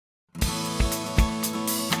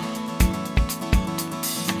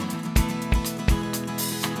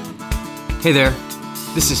Hey there,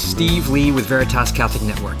 this is Steve Lee with Veritas Catholic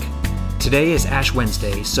Network. Today is Ash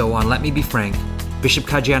Wednesday, so on Let Me Be Frank, Bishop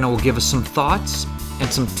Caggiano will give us some thoughts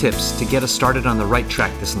and some tips to get us started on the right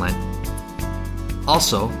track this Lent.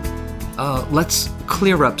 Also, let's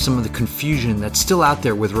clear up some of the confusion that's still out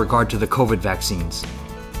there with regard to the COVID vaccines.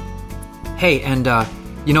 Hey, and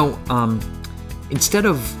instead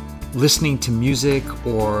of listening to music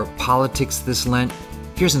or politics this Lent,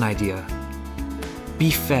 here's an idea. Be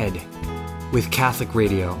fed with Catholic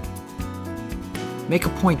radio. Make a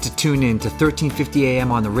point to tune in to 1350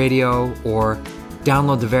 AM on the radio or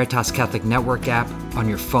download the Veritas Catholic Network app on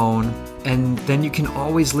your phone, and then you can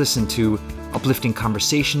always listen to uplifting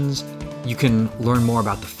conversations. You can learn more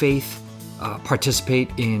about the faith,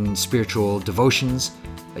 participate in spiritual devotions.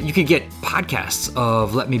 You could get podcasts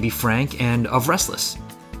of Let Me Be Frank and of Restless.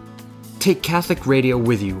 Take Catholic radio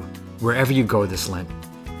with you wherever you go this Lent.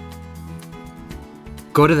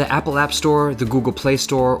 Go to the Apple App Store, the Google Play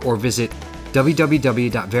Store, or visit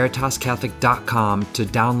www.veritascatholic.com to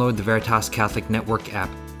download the Veritas Catholic Network app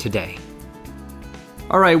today.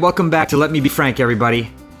 All right, welcome back to Let Me Be Frank,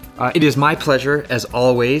 everybody. It is my pleasure, as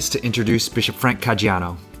always, to introduce Bishop Frank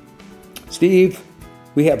Caggiano. Steve,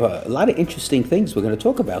 we have a lot of interesting things we're going to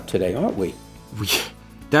talk about today, aren't we?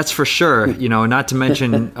 That's for sure. Not to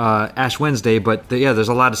mention Ash Wednesday, but there's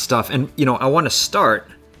a lot of stuff. And, I want to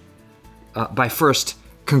start by first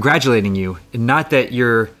congratulating you. And not that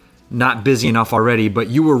you're not busy enough already, but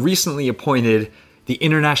you were recently appointed the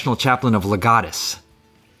International Chaplain of Legatus.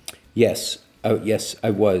 Yes,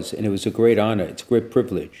 I was. And it was a great honor. It's a great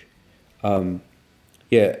privilege. Mr.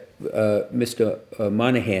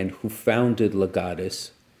 Monahan, who founded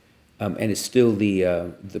Legatus and is still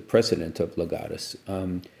the president of Legatus,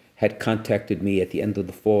 had contacted me at the end of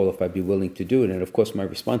the fall if I'd be willing to do it. And of course, my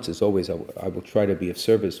response is always, I will try to be of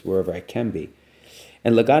service wherever I can be.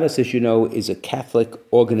 And Legatus, as you know, is a Catholic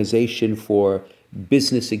organization for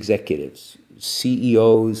business executives,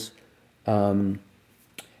 CEOs, and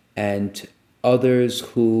others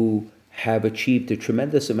who have achieved a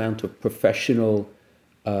tremendous amount of professional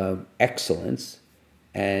excellence,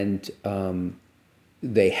 and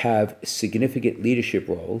they have significant leadership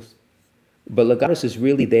roles. But Legatus is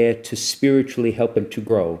really there to spiritually help them to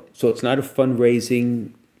grow. So it's not a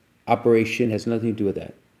fundraising operation, has nothing to do with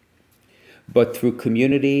that. But through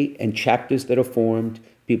community and chapters that are formed,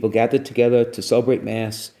 people gather together to celebrate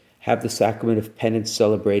Mass, have the sacrament of penance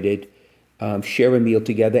celebrated, share a meal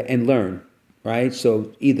together, and learn, right?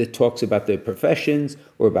 So either talks about their professions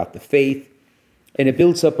or about the faith, and it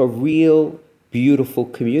builds up a real beautiful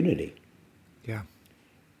community. Yeah.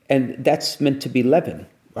 And that's meant to be leaven,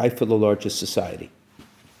 right, for the larger society.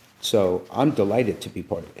 So I'm delighted to be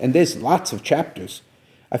part of it. And there's lots of chapters.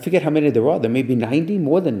 I forget how many there are. There may be 90,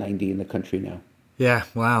 more than 90 in the country now. Yeah,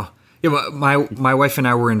 wow. Yeah, my wife and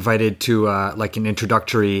I were invited to an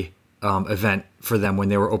introductory event for them when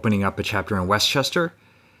they were opening up a chapter in Westchester.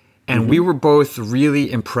 And we were both really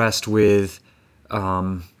impressed with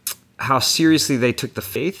how seriously they took the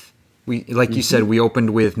faith. You said, we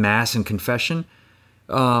opened with Mass and confession.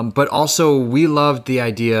 But also we loved the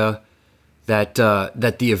idea that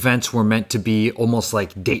the events were meant to be almost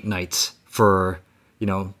like date nights for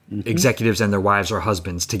executives and their wives or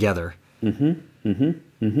husbands together.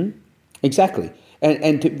 Exactly.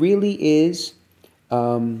 And it really is,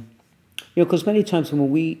 because many times when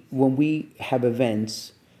we have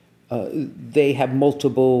events, they have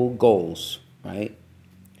multiple goals, right?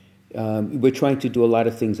 We're trying to do a lot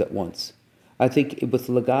of things at once. I think with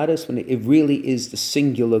Legatus, when it really is the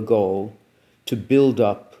singular goal to build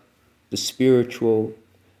up the spiritual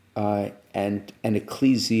and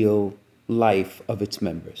ecclesial life of its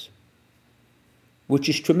members, which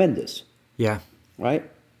is tremendous. Yeah. Right?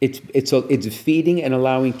 It's feeding and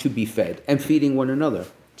allowing to be fed and feeding one another.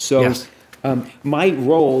 So yes. My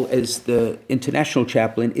role as the international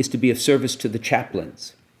chaplain is to be of service to the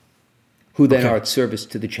chaplains, who then are at service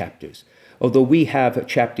to the chapters. Although we have a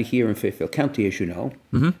chapter here in Fairfield County, as you know,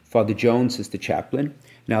 Father Jones is the chaplain,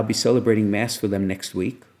 and I'll be celebrating Mass for them next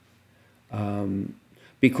week.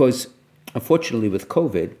 Because unfortunately with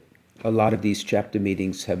COVID, a lot of these chapter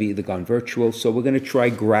meetings have either gone virtual, so we're going to try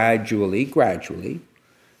gradually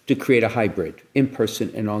to create a hybrid, in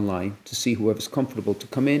person and online, to see whoever's comfortable to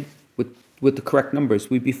come in with the correct numbers.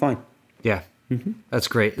 We'd be fine. Yeah, that's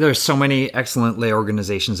great. There's so many excellent lay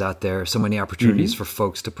organizations out there, so many opportunities for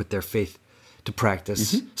folks to put their faith to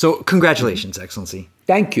practice. So congratulations, Excellency.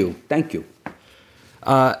 Thank you.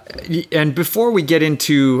 And before we get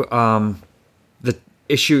into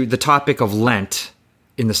the topic of Lent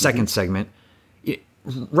in the second segment,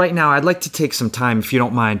 right now I'd like to take some time, if you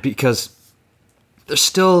don't mind, because there's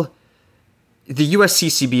still the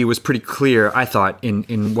USCCB was pretty clear, I thought,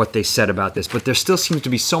 in what they said about this, but there still seems to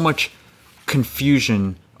be so much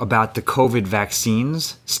confusion about the COVID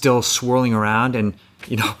vaccines still swirling around. And,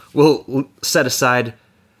 we'll set aside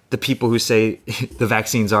the people who say the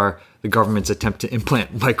vaccines are the government's attempt to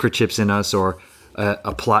implant microchips in us or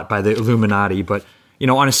a plot by the Illuminati. But,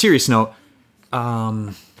 on a serious note,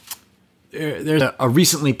 there's a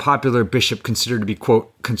recently popular bishop considered to be,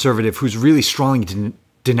 quote, conservative, who's really strongly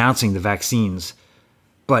denouncing the vaccines.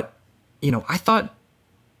 But, I thought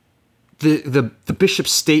the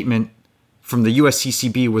bishop's statement from the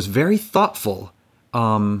USCCB was very thoughtful.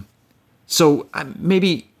 So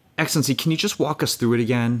maybe, Excellency, can you just walk us through it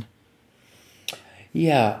again?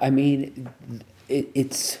 Yeah, I mean,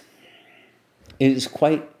 it is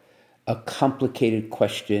quite a complicated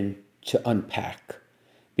question to unpack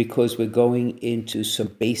because we're going into some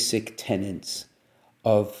basic tenets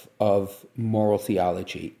of moral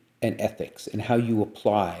theology and ethics and how you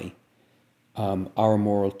apply our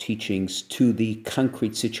moral teachings to the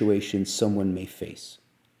concrete situations someone may face.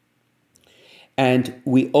 And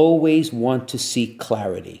we always want to seek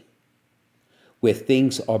clarity where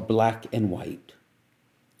things are black and white.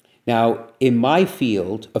 Now, in my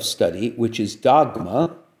field of study, which is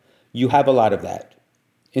dogma, you have a lot of that,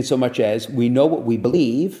 in so much as we know what we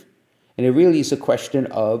believe, and it really is a question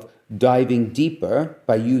of diving deeper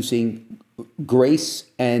by using grace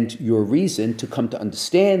and your reason to come to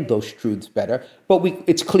understand those truths better. But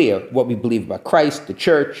it's clear what we believe about Christ, the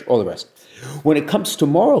church, all the rest. When it comes to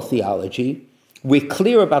moral theology, we're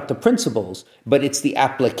clear about the principles, but it's the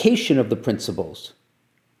application of the principles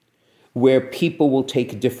where people will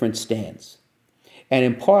take a different stance. And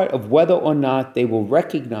in part of whether or not they will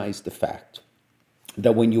recognize the fact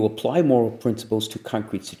that when you apply moral principles to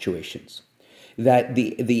concrete situations, that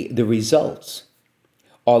the results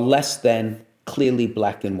are less than clearly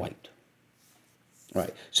black and white. All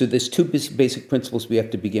right. So there's two basic principles we have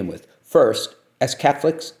to begin with. First, as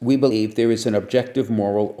Catholics, we believe there is an objective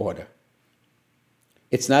moral order.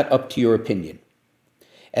 It's not up to your opinion.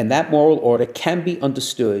 And that moral order can be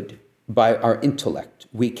understood by our intellect.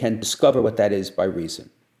 We can discover what that is by reason.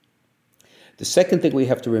 The second thing we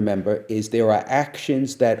have to remember is there are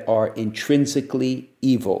actions that are intrinsically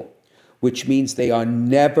evil, which means they are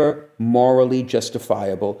never morally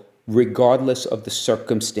justifiable, regardless of the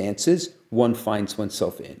circumstances one finds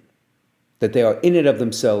oneself in. That they are in and of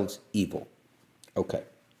themselves evil. Okay.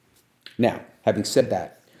 Now, having said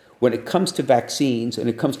that, when it comes to vaccines and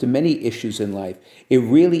it comes to many issues in life, it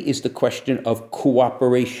really is the question of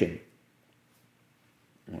cooperation.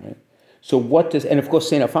 All right. So and of course,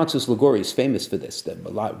 St. Alphonsus Liguori is famous for this,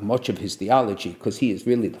 much of his theology, because he is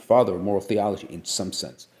really the father of moral theology in some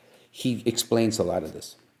sense. He explains a lot of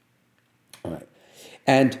this. All right.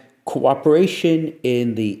 And cooperation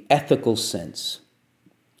in the ethical sense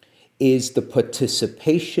is the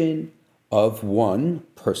participation of one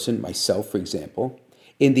person, myself, for example,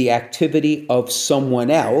 in the activity of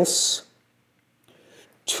someone else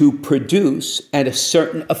to produce a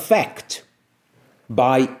certain effect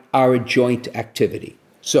by our joint activity.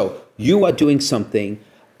 So you are doing something,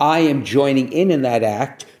 I am joining in that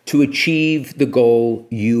act to achieve the goal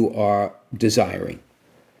you are desiring.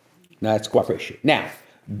 Now, that's cooperation. Now,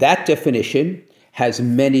 that definition has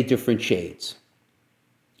many different shades,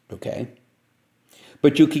 okay?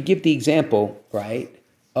 But you could give the example, right,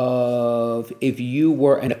 of if you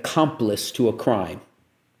were an accomplice to a crime,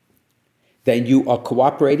 then you are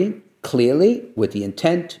cooperating clearly with the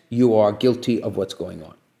intent, you are guilty of what's going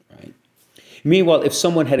on, right? Meanwhile, if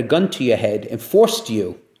someone had a gun to your head and forced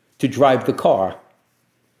you to drive the car,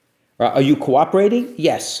 are you cooperating?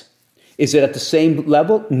 Yes. Is it at the same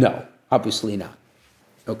level? No, obviously not.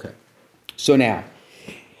 Okay. So now,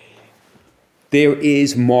 there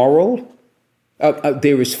is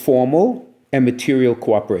formal and material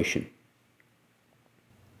cooperation.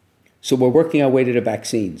 So we're working our way to the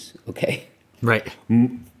vaccines, okay? Right.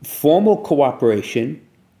 Formal cooperation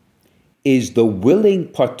is the willing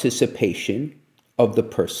participation of the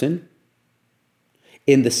person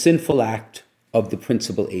in the sinful act of the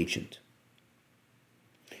principal agent.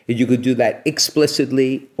 And you could do that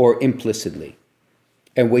explicitly or implicitly.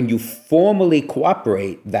 And when you formally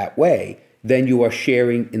cooperate that way, then you are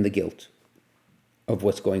sharing in the guilt of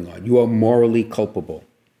what's going on. You are morally culpable.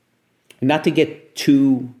 Not to get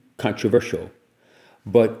too controversial,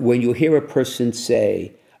 but when you hear a person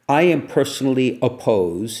say, I am personally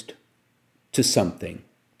opposed to something,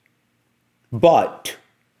 but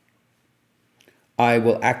I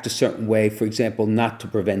will act a certain way, for example, not to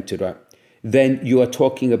prevent it, then you are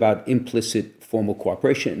talking about implicit formal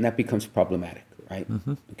cooperation, and that becomes problematic, right?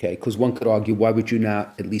 Mm-hmm. Okay, because one could argue, why would you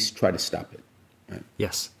not at least try to stop it?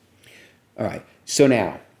 Yes. All right. So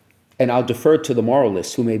now, and I'll defer to the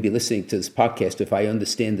moralists who may be listening to this podcast if I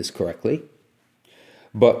understand this correctly.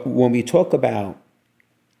 But when we talk about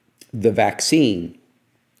the vaccine,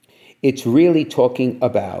 it's really talking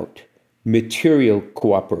about material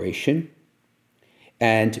cooperation.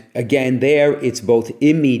 And again, there it's both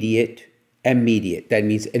immediate and mediate. That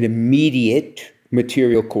means an immediate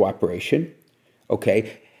material cooperation.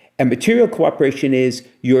 Okay. And material cooperation is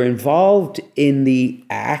you're involved in the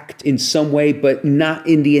act in some way, but not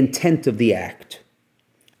in the intent of the act.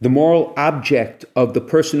 The moral object of the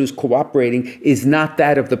person who's cooperating is not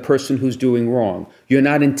that of the person who's doing wrong. You're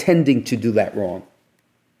not intending to do that wrong.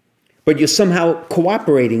 But you're somehow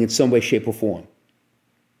cooperating in some way, shape, or form.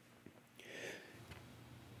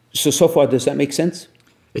 So far, does that make sense?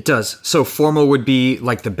 It does. So formal would be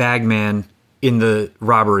like the bagman in the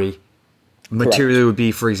robbery. Material Correct. would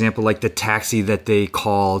be, for example, like the taxi that they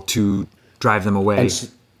call to drive them away.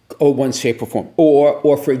 Or one shape or form.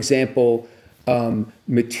 Or for example,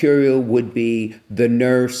 material would be the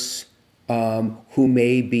nurse who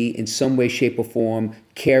may be in some way, shape, or form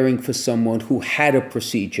caring for someone who had a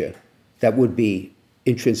procedure that would be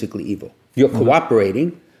intrinsically evil. You're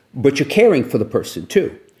cooperating, but you're caring for the person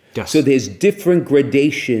too. Yes. So there's different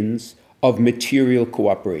gradations of material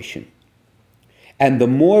cooperation. And the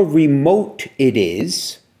more remote it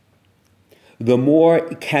is, the more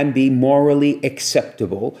it can be morally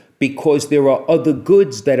acceptable because there are other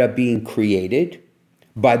goods that are being created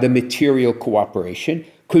by the material cooperation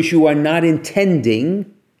because you are not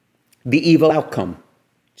intending the evil outcome.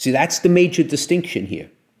 See, that's the major distinction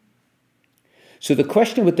here. So the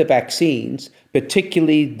question with the vaccines,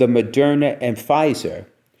 particularly the Moderna and Pfizer,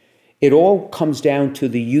 it all comes down to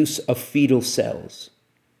the use of fetal cells,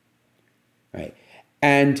 right?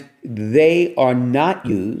 And they are not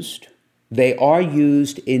used. They are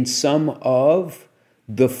used in some of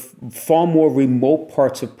the far more remote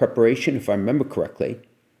parts of preparation, if I remember correctly,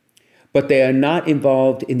 but they are not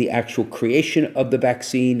involved in the actual creation of the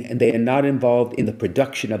vaccine, and they are not involved in the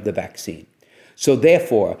production of the vaccine. So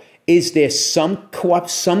therefore, is there some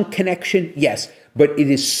connection? Yes, but it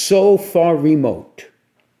is so far remote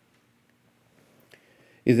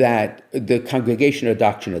that the Congregation of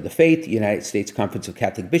Doctrine of the Faith, the United States Conference of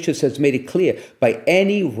Catholic Bishops, has made it clear by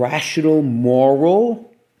any rational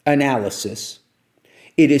moral analysis,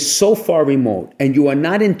 it is so far remote, and you are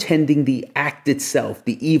not intending the act itself,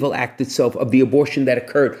 the evil act itself of the abortion that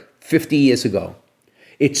occurred 50 years ago.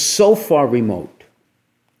 It's so far remote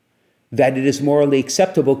that it is morally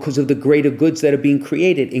acceptable because of the greater goods that are being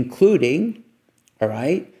created, including, all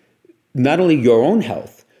right, not only your own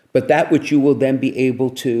health, but that which you will then be able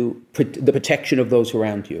to, the protection of those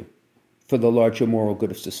around you for the larger moral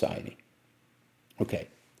good of society. Okay,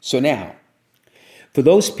 so now, for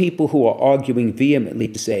those people who are arguing vehemently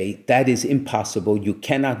to say that is impossible, you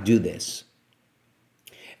cannot do this,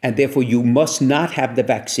 and therefore you must not have the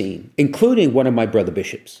vaccine, including one of my brother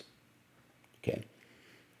bishops. Okay,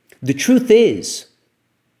 the truth is,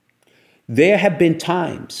 there have been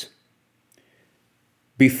times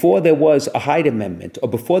before there was a Hyde Amendment or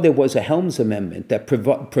before there was a Helms Amendment that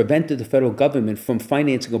prevented the federal government from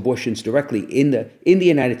financing abortions directly in the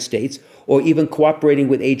United States or even cooperating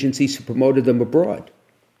with agencies who promoted them abroad.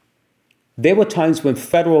 There were times when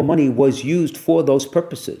federal money was used for those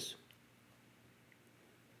purposes.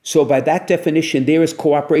 So by that definition, there is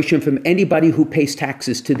cooperation from anybody who pays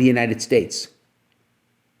taxes to the United States.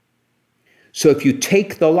 So if you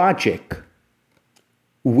take the logic,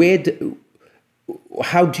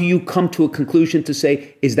 how do you come to a conclusion to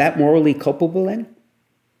say, is that morally culpable then?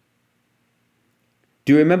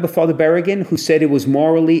 Do you remember Father Berrigan, who said it was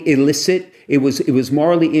morally illicit, it was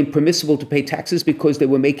morally impermissible to pay taxes because they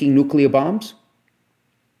were making nuclear bombs?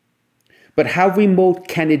 But how remote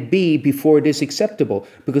can it be before it is acceptable?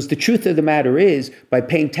 Because the truth of the matter is, by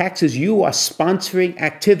paying taxes, you are sponsoring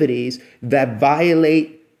activities that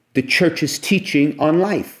violate the church's teaching on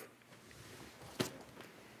life.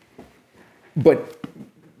 But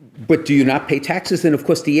do you not pay taxes? Then, of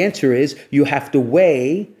course, the answer is you have to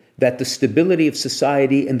weigh that the stability of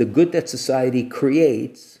society and the good that society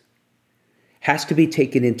creates has to be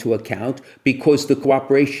taken into account because the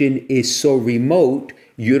cooperation is so remote,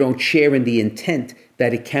 you don't share in the intent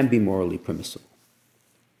that it can be morally permissible.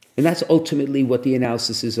 And that's ultimately what the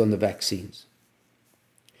analysis is on the vaccines.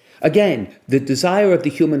 Again, the desire of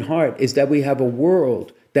the human heart is that we have a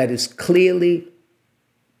world that is clearly,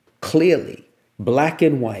 black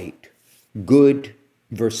and white, good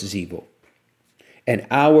versus evil. And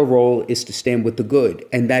our role is to stand with the good.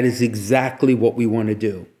 And that is exactly what we want to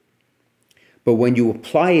do. But when you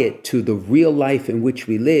apply it to the real life in which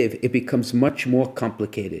we live, it becomes much more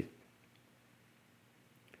complicated.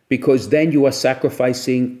 Because then you are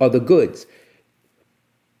sacrificing other goods,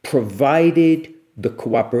 provided the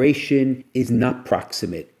cooperation is not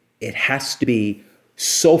proximate. It has to be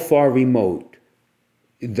so far remote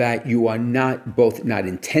that you are not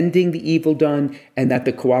intending the evil done, and that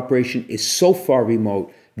the cooperation is so far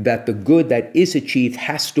remote that the good that is achieved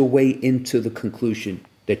has to weigh into the conclusion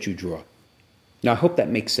that you draw. Now, I hope that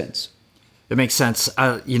makes sense. It makes sense.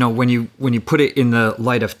 When you put it in the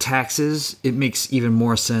light of taxes, it makes even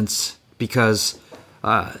more sense because,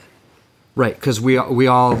 because we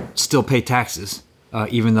all still pay taxes,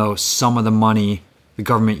 even though some of the money the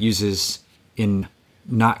government uses in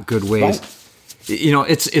not good ways. Right.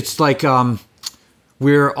 It's like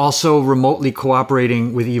we're also remotely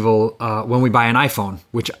cooperating with evil when we buy an iPhone,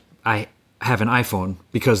 which I have an iPhone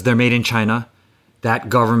because they're made in China. That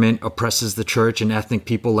government oppresses the church and ethnic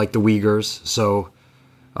people like the Uyghurs. So,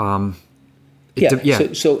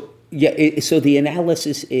 So the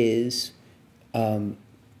analysis is,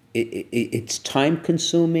 it's time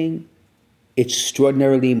consuming. It's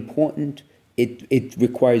extraordinarily important. It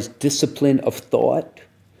requires discipline of thought.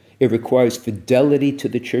 It requires fidelity to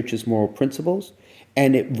the church's moral principles.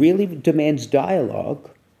 And it really demands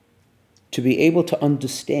dialogue to be able to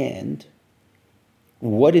understand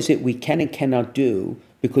what is it we can and cannot do,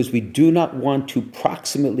 because we do not want to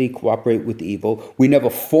proximately cooperate with evil. We never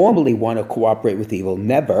formally want to cooperate with evil.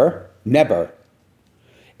 Never, never.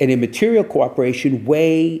 And in material cooperation,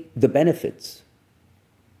 weigh the benefits.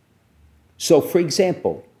 So, for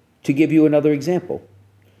example, to give you another example,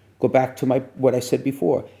 go back to what I said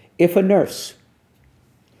before. If a nurse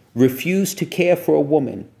refused to care for a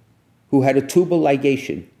woman who had a tubal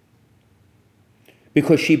ligation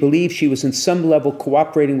because she believed she was in some level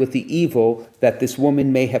cooperating with the evil that this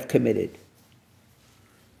woman may have committed,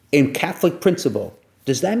 in Catholic principle,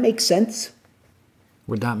 does that make sense?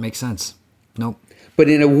 Would not make sense. Nope. But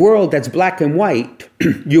in a world that's black and white,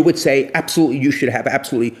 you would say, absolutely, you should have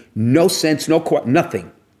absolutely no sense,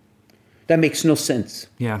 nothing. That makes no sense.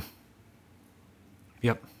 Yeah.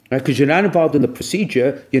 Yep. Because you're not involved in the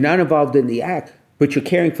procedure, you're not involved in the act, but you're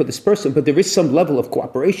caring for this person. But there is some level of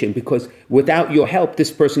cooperation, because without your help,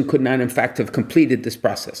 this person could not, in fact, have completed this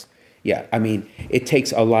process. Yeah, I mean, it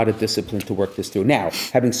takes a lot of discipline to work this through. Now,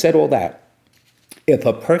 having said all that, if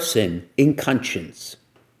a person in conscience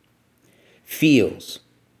feels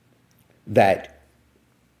that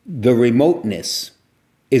the remoteness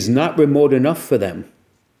is not remote enough for them,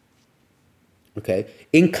 okay,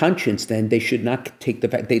 in conscience, then they should not take the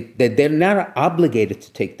vaccine. They're not obligated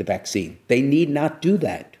to take the vaccine. They need not do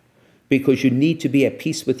that, because you need to be at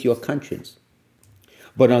peace with your conscience.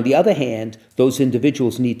 But on the other hand, those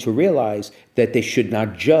individuals need to realize that they should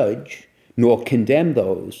not judge nor condemn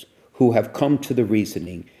those who have come to the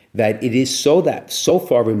reasoning that it is so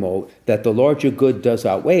far remote that the larger good does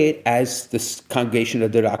outweigh it, as the Congregation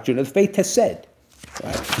of the Doctrine of the Faith has said.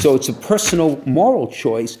 Right? So it's a personal moral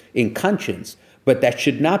choice in conscience, but that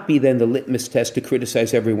should not be then the litmus test to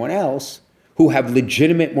criticize everyone else who have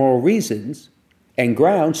legitimate moral reasons and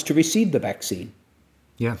grounds to receive the vaccine.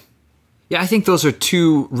 Yeah. Yeah, I think those are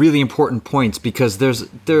two really important points, because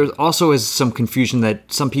there also is some confusion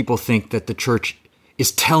that some people think that the church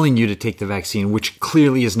is telling you to take the vaccine, which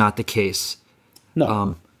clearly is not the case.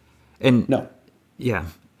 No. No. Yeah.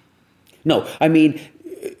 No, I mean,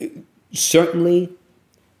 certainly,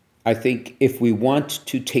 I think if we want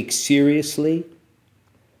to take seriously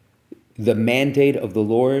the mandate of the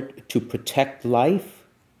Lord to protect life,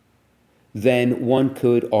 then one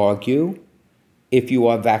could argue, if you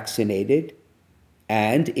are vaccinated,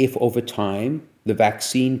 and if over time the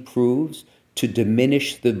vaccine proves to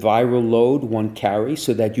diminish the viral load one carries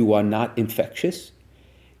so that you are not infectious,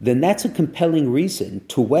 then that's a compelling reason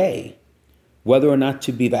to weigh whether or not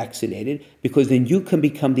to be vaccinated, because then you can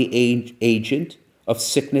become the agent of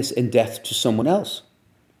sickness and death to someone else.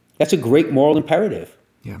 That's a great moral imperative.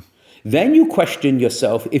 Yeah. Then you question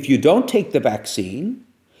yourself, if you don't take the vaccine,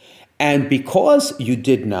 and because you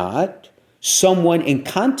did not, someone in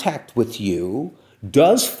contact with you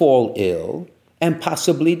does fall ill and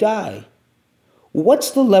possibly die.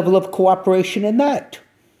 What's the level of cooperation in that?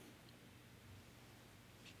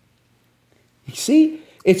 You see,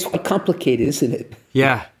 it's complicated, isn't it?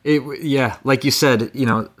 Yeah. Like you said,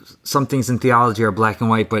 some things in theology are black and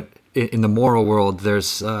white, but in the moral world,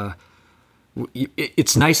 there's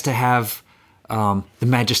it's nice to have the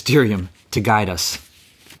magisterium to guide us.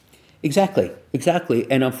 Exactly.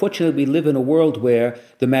 And unfortunately, we live in a world where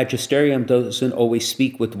the magisterium doesn't always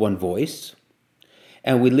speak with one voice.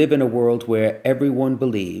 And we live in a world where everyone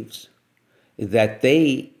believes that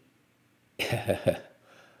they,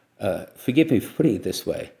 forgive me for putting it this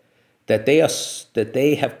way, that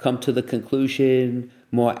they have come to the conclusion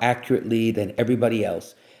more accurately than everybody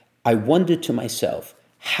else. I wonder to myself,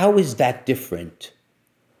 how is that different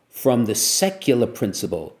from the secular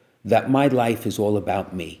principle that my life is all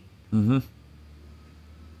about me? Mm-hmm.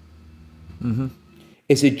 Mm-hmm.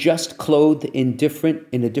 Is it just clothed in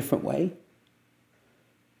a different way?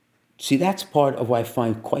 See, that's part of what I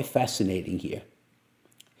find quite fascinating here.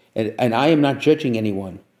 And I am not judging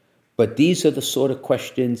anyone, but these are the sort of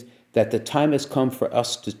questions that the time has come for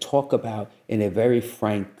us to talk about in a very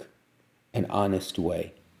frank and honest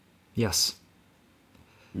way. Yes.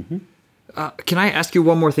 Mm-hmm. Can I ask you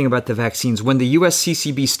one more thing about the vaccines? When the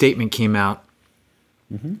USCCB statement came out,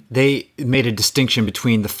 mm-hmm. they made a distinction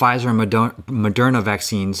between the Pfizer and Moderna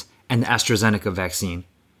vaccines and the AstraZeneca vaccine.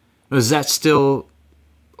 Does that still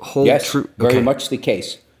hold true? Yes, very much the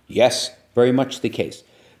case. Yes, very much the case.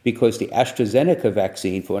 Because the AstraZeneca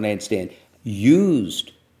vaccine, for what I understand,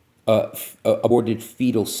 used aborted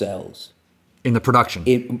fetal cells. In the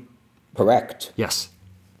production. Correct. Yes.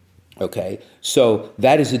 Okay, so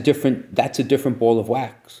that's a different ball of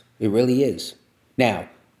wax. It really is. Now,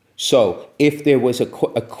 so if there was a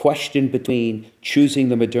question between choosing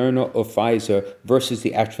the Moderna or Pfizer versus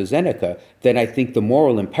the AstraZeneca, then I think the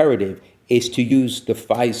moral imperative is to use the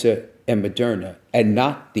Pfizer and Moderna and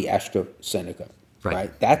not the AstraZeneca.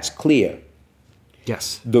 Right? That's clear.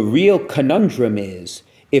 Yes. The real conundrum is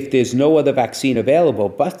if there's no other vaccine available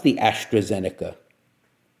but the AstraZeneca,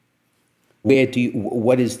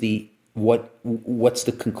 what's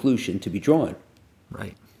the conclusion to be drawn?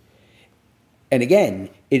 Right. And again,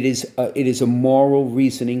 it is a moral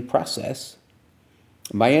reasoning process.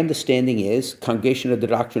 My understanding is, Congregation of the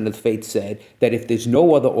Doctrine of the Faith said that if there's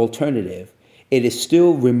no other alternative, it is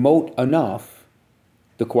still remote enough,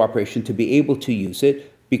 the cooperation, to be able to use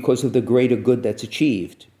it because of the greater good that's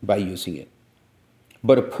achieved by using it.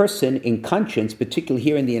 But a person in conscience, particularly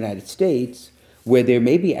here in the United States, where there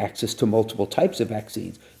may be access to multiple types of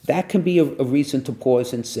vaccines, that can be a reason to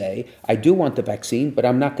pause and say, I do want the vaccine, but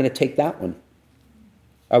I'm not going to take that one.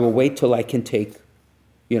 I will wait till I can take,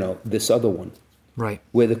 this other one. Right.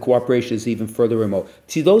 Where the cooperation is even further remote.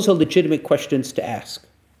 See, those are legitimate questions to ask,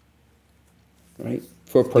 right?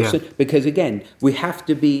 For a person, because again, we have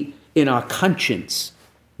to be in our conscience.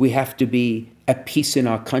 We have to be at peace in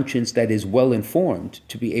our conscience that is well informed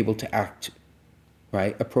to be able to act,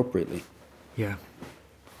 right, appropriately. Yeah.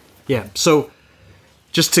 Yeah. So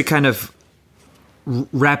just to kind of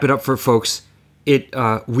wrap it up for folks,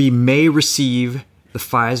 we may receive the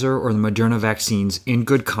Pfizer or the Moderna vaccines in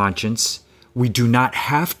good conscience. We do not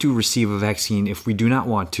have to receive a vaccine if we do not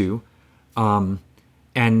want to.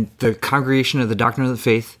 And the Congregation of the Doctrine of the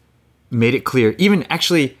Faith made it clear. Even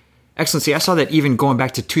actually, Excellency, I saw that even going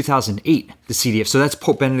back to 2008, the CDF. So that's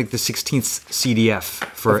Pope Benedict XVI's CDF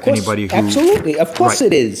for anybody who... Absolutely. Of course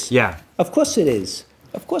it is. Yeah. Of course it is.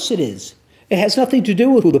 Of course it is. It has nothing to do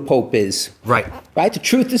with who the Pope is. Right. Right? The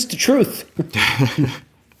truth is the truth.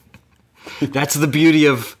 That's the beauty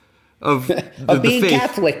of being the faith.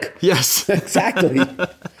 Catholic. Yes. Exactly.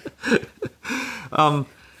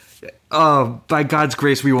 By God's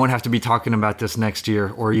grace, we won't have to be talking about this next year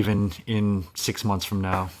or even in 6 months from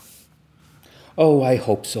now. Oh, I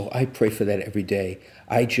hope so. I pray for that every day.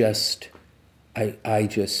 I just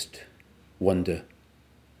wonder.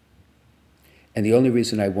 And the only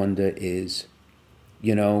reason I wonder is,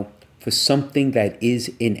 for something that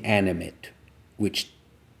is inanimate, which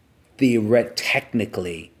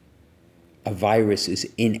technically a virus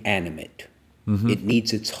is inanimate. Mm-hmm. It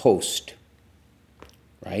needs its host,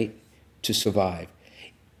 right, to survive.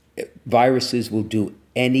 Viruses will do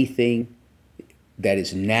anything that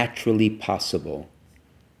is naturally possible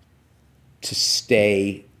to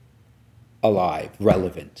stay alive,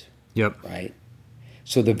 relevant. Yep. Right?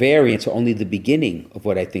 So the variants are only the beginning of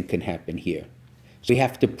what I think can happen here. So we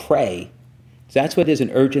have to pray. So that's why there's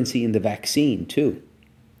an urgency in the vaccine, too.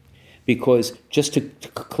 Because just to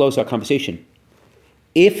close our conversation,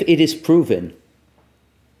 if it is proven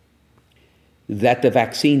that the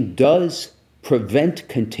vaccine does prevent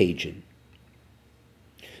contagion,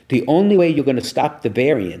 the only way you're going to stop the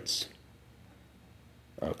variants,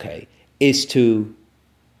 is to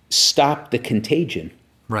stop the contagion.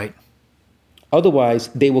 Right. Otherwise,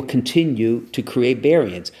 they will continue to create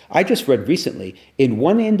variants. I just read recently in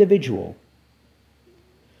one individual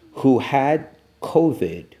who had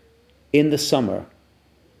COVID in the summer,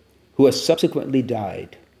 who has subsequently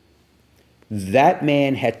died. That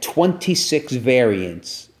man had 26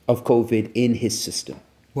 variants of COVID in his system.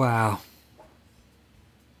 Wow.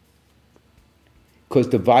 because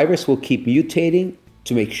the virus will keep mutating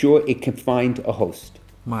to make sure it can find a host.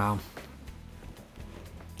 Wow.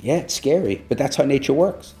 Yeah, it's scary, but that's how nature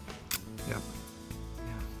works. Yep.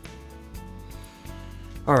 Yeah.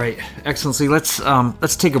 All right, Excellency, let's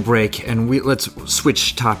take a break and let's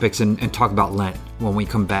switch topics and talk about Lent when we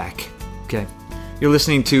come back. Okay. You're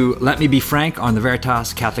listening to Let Me Be Frank on the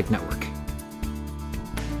Veritas Catholic Network.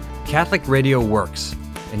 Catholic radio works,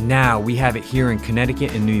 and now we have it here in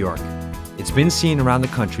Connecticut and New York. It's been seen around the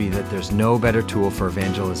country that there's no better tool for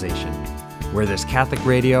evangelization. Where there's Catholic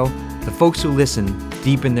radio, the folks who listen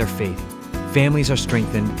deepen their faith, families are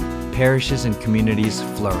strengthened, parishes and communities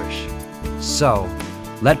flourish. So,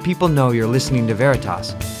 let people know you're listening to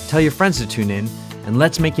Veritas, tell your friends to tune in, and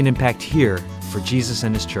let's make an impact here for Jesus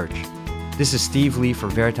and His Church. This is Steve Lee for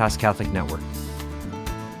Veritas Catholic Network.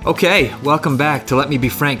 Okay, welcome back to Let Me Be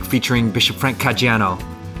Frank featuring Bishop Frank Caggiano.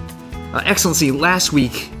 Excellency, last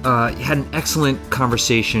week you had an excellent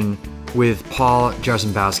conversation with Paul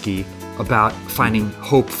Jarzembowski about finding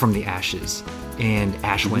hope from the ashes and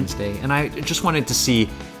Ash Wednesday. And I just wanted to see,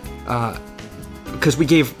 because we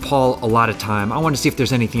gave Paul a lot of time, I wanted to see if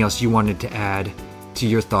there's anything else you wanted to add to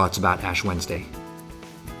your thoughts about Ash Wednesday.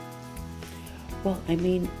 Well, I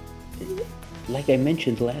mean, like I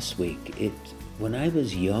mentioned last week, when I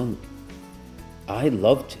was young, I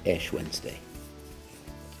loved Ash Wednesday.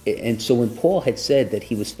 And so when Paul had said that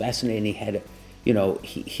he was fascinated, he had,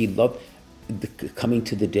 he loved coming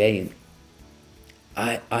to the day, and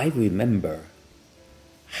I remember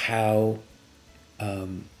how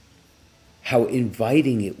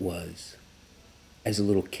inviting it was as a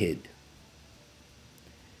little kid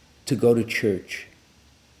to go to church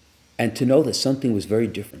and to know that something was very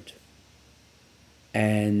different.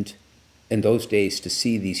 And in those days, to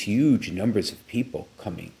see these huge numbers of people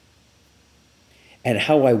coming. And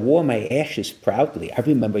how I wore my ashes proudly. I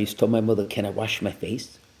remember I used to tell my mother, can I wash my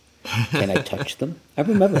face? Can I touch them? I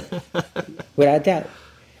remember, without doubt.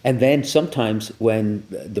 And then sometimes when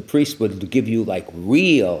the priest would give you like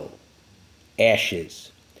real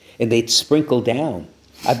ashes, and they'd sprinkle down,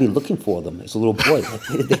 I'd be looking for them as a little boy. Like,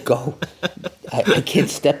 where did they go? I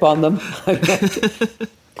can't step on them.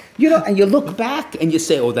 And you look back and you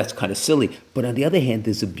say, oh, that's kind of silly. But on the other hand,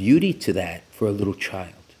 there's a beauty to that for a little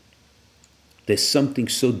child. There's something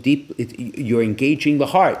so deep, you're engaging the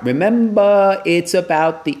heart. Remember, it's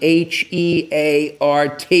about the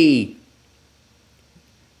HEART.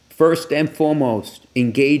 First and foremost,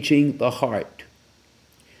 engaging the heart.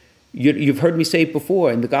 You've heard me say it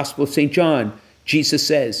before in the Gospel of St. John. Jesus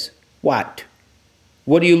says, what?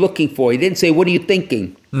 What are you looking for? He didn't say, what are you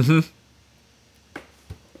thinking? Mm-hmm.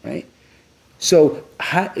 Right? So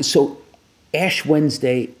Ash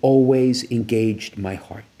Wednesday always engaged my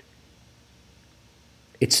heart.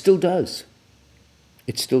 It still does.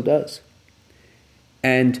 It still does.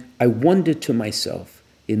 And I wondered to myself,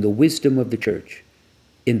 in the wisdom of the church,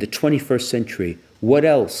 in the 21st century, what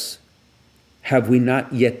else have we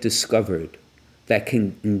not yet discovered that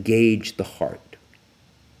can engage the heart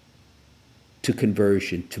to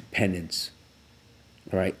conversion, to penance,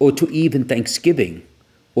 all right, or to even thanksgiving,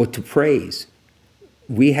 or to praise?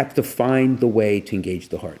 We have to find the way to engage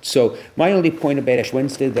the heart. So my only point about Ash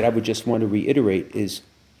Wednesday that I would just want to reiterate is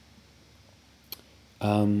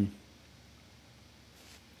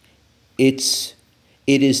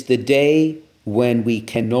it is the day when we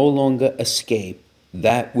can no longer escape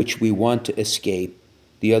that which we want to escape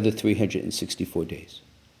the other 364 days.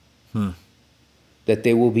 That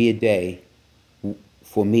there will be a day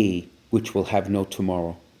for me which will have no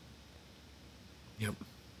tomorrow. Yep.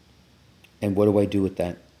 And what do I do with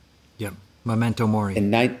that? Yep. Memento mori.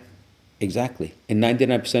 Exactly. And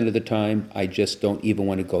 99% of the time, I just don't even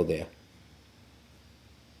want to go there.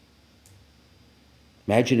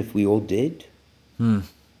 Imagine if we all did,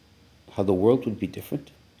 how the world would be different.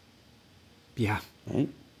 Yeah. Right?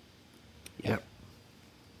 Yep.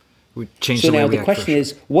 We change so the way now we the act, question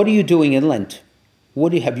is, what are you doing in Lent?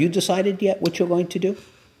 Have you decided yet what you're going to do?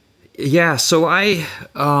 Yeah. So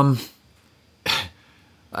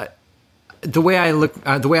the way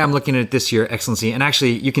I'm looking at it this year, Excellency, and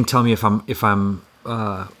actually you can tell me if I'm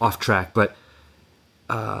off track, but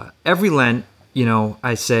every Lent,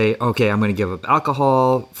 I say, okay, I'm going to give up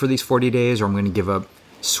alcohol for these 40 days, or I'm going to give up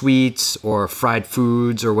sweets or fried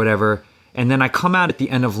foods or whatever. And then I come out at the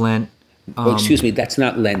end of Lent. Excuse me, that's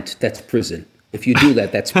not Lent, that's prison. If you do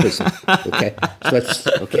that, that's prison. Okay? So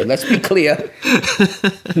let's be clear.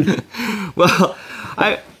 Well,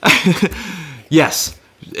 yes,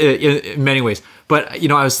 in many ways. But,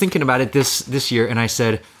 I was thinking about it this year, and I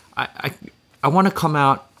said, I want to come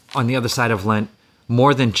out on the other side of Lent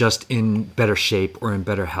more than just in better shape or in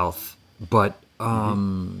better health, but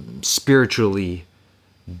spiritually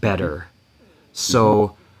better.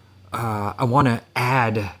 So I want to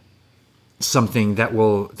add something that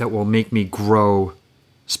will make me grow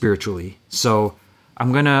spiritually. So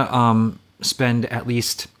I'm gonna spend at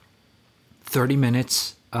least 30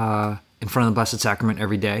 minutes in front of the Blessed Sacrament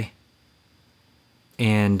every day.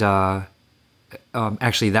 And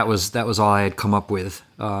actually, that was all I had come up with.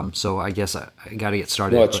 So I guess I got to get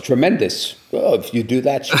started. Well, it's tremendous. Oh, if you do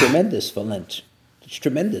that, it's tremendous for Lent. It's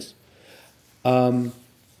tremendous.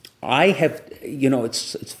 I have,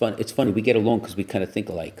 it's fun. It's funny. We get along because we kind of think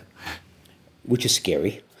alike, which is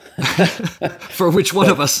scary. For which one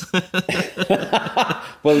of us?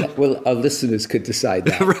 Well, our listeners could decide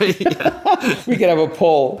that. Right. Yeah. We could have a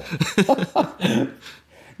poll.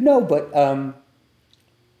 No, but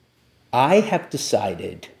I have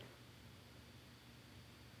decided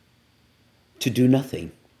to do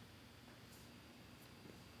nothing.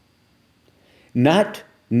 Not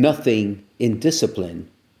nothing in discipline,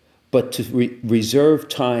 but to reserve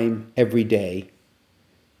time every day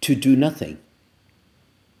to do nothing.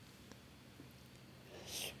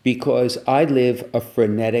 Because I live a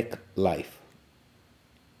frenetic life,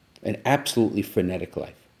 an absolutely frenetic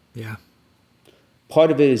life. Yeah. Part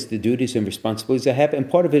of it is the duties and responsibilities I have, and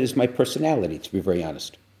part of it is my personality, to be very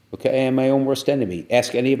honest. Okay, I am my own worst enemy.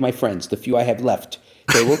 Ask any of my friends, the few I have left.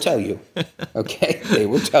 They will tell you. Okay, they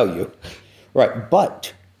will tell you. Right,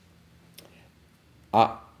 but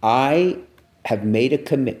I have made a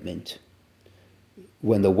commitment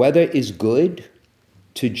when the weather is good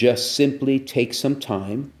to just simply take some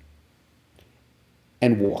time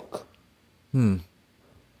and walk. And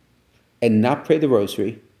not pray the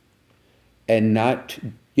rosary and not,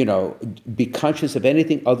 be conscious of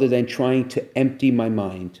anything other than trying to empty my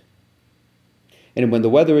mind. And when the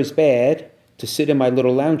weather is bad, to sit in my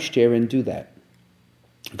little lounge chair and do that.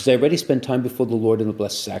 Because I already spent time before the Lord in the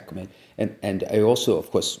Blessed Sacrament. And I also,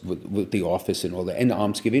 of course, with the office and all that, and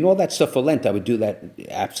almsgiving, all that stuff for Lent, I would do that,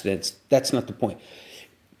 abstinence. That's not the point.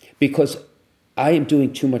 Because I am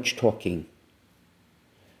doing too much talking.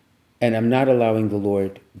 And I'm not allowing the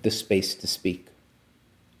Lord the space to speak.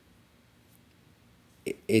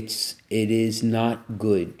 It is not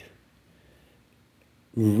good.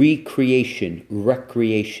 Recreation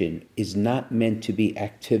is not meant to be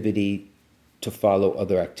activity to follow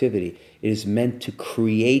other activity. It is meant to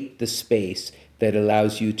create the space that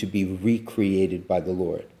allows you to be recreated by the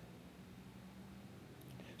Lord.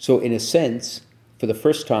 So in a sense, for the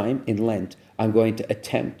first time in Lent, I'm going to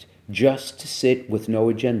attempt just to sit with no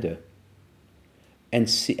agenda. And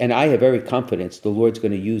I have every confidence the Lord's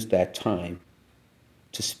going to use that time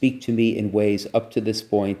to speak to me in ways up to this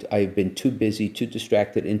point I have been too busy, too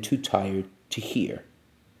distracted, and too tired to hear.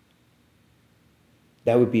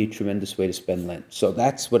 That would be a tremendous way to spend Lent. So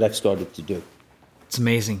that's what I've started to do. It's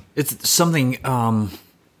amazing. It's something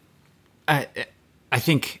I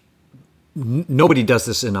think nobody does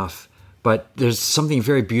this enough, but there's something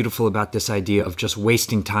very beautiful about this idea of just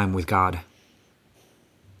wasting time with God.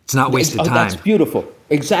 It's not wasted time. That's beautiful.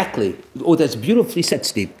 Exactly. Oh, that's beautifully said,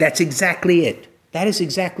 Steve. That's exactly it. That is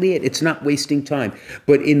exactly it. It's not wasting time.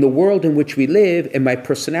 But in the world in which we live, and my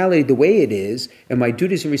personality the way it is, and my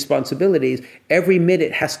duties and responsibilities, every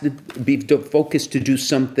minute has to be focused to do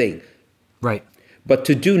something. Right. But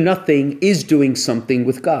to do nothing is doing something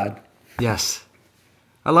with God. Yes.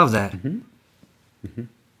 I love that.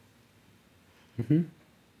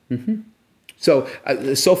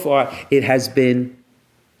 So far, it has been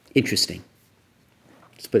interesting.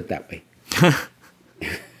 Let's put it that way.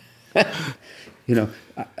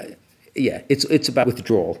 It's about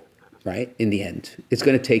withdrawal, right? In the end, it's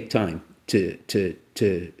going to take time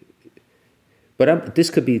but this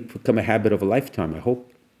could become a habit of a lifetime, I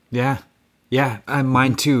hope. Yeah,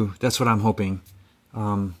 mine too. That's what I'm hoping.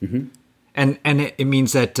 And it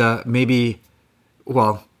means that maybe,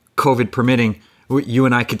 COVID permitting, you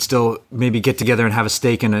and I could still maybe get together and have a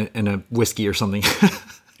steak and a whiskey or something.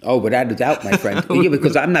 Oh, without a doubt, my friend. Yeah,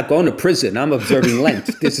 because I'm not going to prison. I'm observing Lent.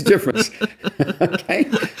 There's a difference. Okay?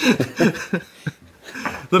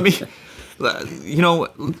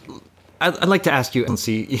 I'd like to ask you, and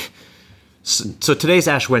see. So today's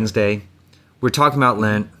Ash Wednesday. We're talking about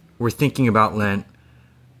Lent. We're thinking about Lent.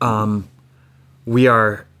 We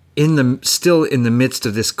are still in the midst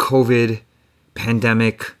of this COVID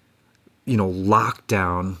pandemic,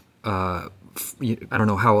 lockdown. I don't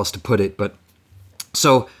know how else to put it, but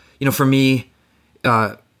so, for me,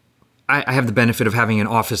 I have the benefit of having an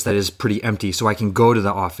office that is pretty empty, so I can go to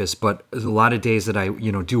the office. But a lot of days that I,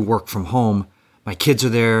 do work from home, my kids are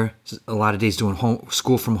there. A lot of days doing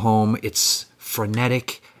school from home. It's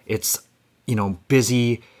frenetic. It's,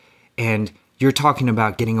 busy, and you're talking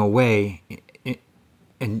about getting away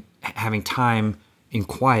and having time in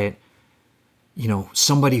quiet.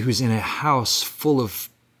 Somebody who's in a house full of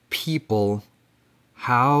people,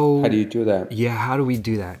 how do you do that? Yeah, how do we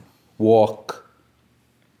do that? Walk.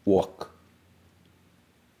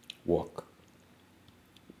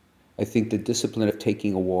 I think the discipline of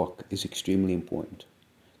taking a walk is extremely important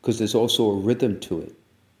because there's also a rhythm to it.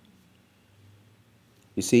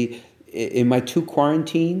 You see, in my 2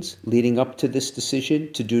 quarantines leading up to this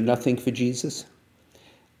decision to do nothing for Jesus,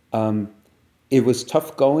 it was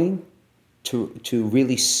tough going to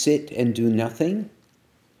really sit and do nothing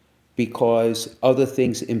because other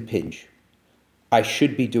things impinge. I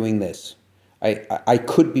should be doing this. I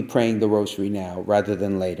could be praying the rosary now rather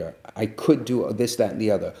than later. I could do this, that, and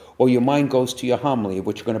the other. Or your mind goes to your homily,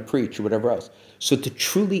 what you're going to preach, or whatever else. So to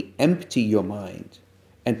truly empty your mind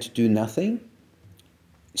and to do nothing,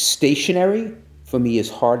 stationary for me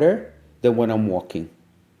is harder than when I'm walking.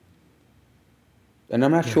 And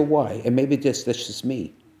I'm not sure why. And maybe that's just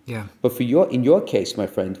me. Yeah. But in your case, my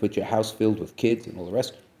friend, with your house filled with kids and all the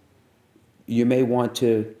rest, you may want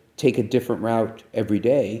to take a different route every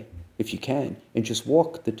day, if you can, and just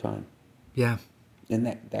walk the time. Yeah. And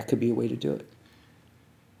that could be a way to do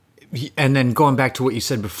it. And then going back to what you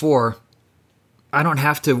said before, I don't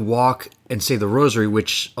have to walk and say the rosary,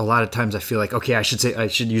 which a lot of times I feel like, okay, I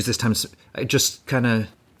should use this time. I just kind of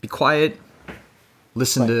be quiet,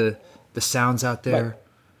 listen to the sounds out there.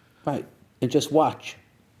 Right. And just watch.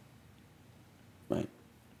 Right.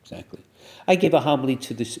 Exactly. I gave a homily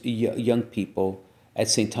to this young people at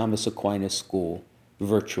St. Thomas Aquinas School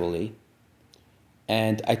virtually,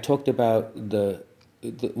 and I talked about the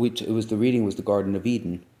reading was the Garden of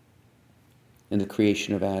Eden and the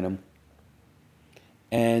creation of Adam,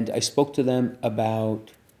 and I spoke to them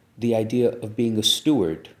about the idea of being a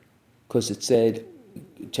steward, because it said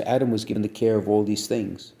to Adam was given the care of all these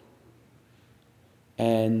things,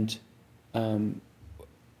 and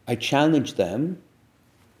I challenged them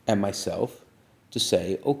and myself to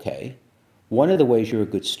say, okay, one of the ways you're a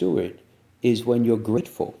good steward is when you're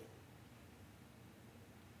grateful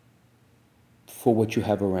for what you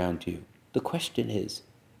have around you. The question is,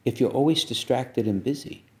 if you're always distracted and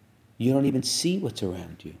busy, you don't even see what's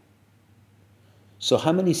around you. So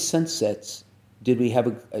how many sunsets did we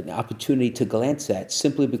have an opportunity to glance at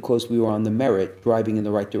simply because we were on the merit driving in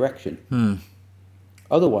the right direction?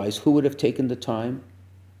 Otherwise, who would have taken the time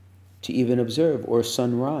to even observe, or a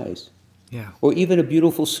sunrise? Yeah. Or even a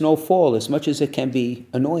beautiful snowfall, as much as it can be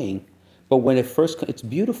annoying. But when it's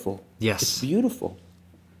beautiful. Yes. It's beautiful.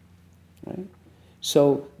 Right?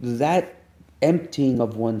 So that emptying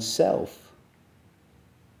of oneself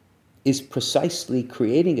is precisely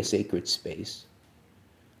creating a sacred space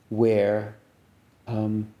where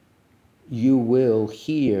you will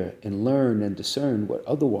hear and learn and discern what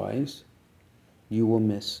otherwise you will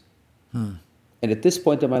miss. And at this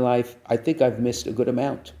point in my life, I think I've missed a good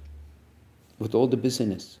amount with all the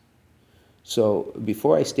busyness. So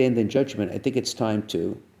before I stand in judgment, I think it's time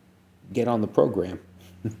to get on the program.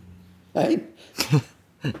 Right?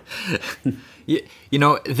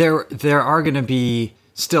 There are going to be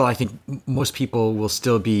still, I think most people will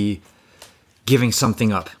still be giving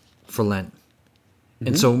something up for Lent.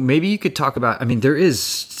 And so maybe you could talk about, there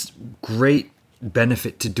is great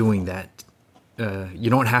benefit to doing that. You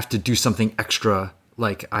don't have to do something extra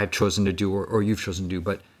like I've chosen to do or you've chosen to do,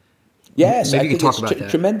 but yes, maybe I you think could talk about that.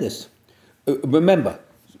 Tremendous. Remember,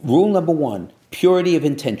 rule number 1, purity of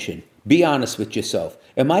intention. Be honest with yourself.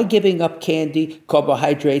 Am I giving up candy,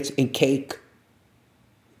 carbohydrates, and cake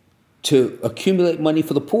to accumulate money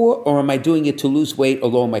for the poor, or am I doing it to lose weight or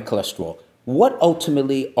lower my cholesterol? What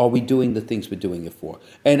ultimately are we doing the things we're doing it for?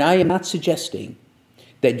 And I am not suggesting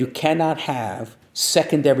that you cannot have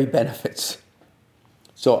secondary benefits.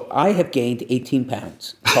 So I have gained 18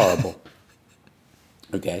 pounds. Horrible.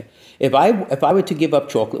 Okay? If I were to give up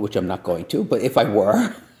chocolate, which I'm not going to, but if I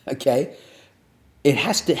were, okay, it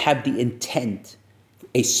has to have the intent,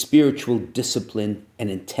 a spiritual discipline and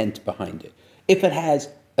intent behind it. If it has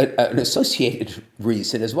an associated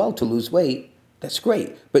reason as well to lose weight, that's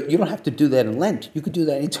great. But you don't have to do that in Lent. You could do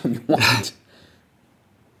that anytime you want.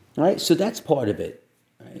 All right? So that's part of it.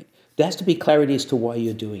 Right? There has to be clarity as to why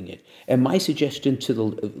you're doing it. And my suggestion to the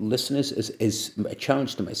listeners is a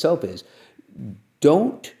challenge to myself is,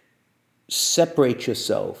 don't separate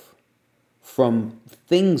yourself from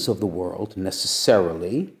things of the world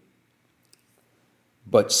necessarily,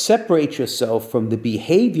 but separate yourself from the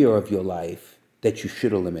behavior of your life that you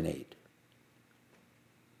should eliminate.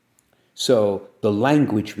 So the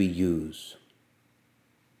language we use.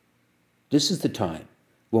 This is the time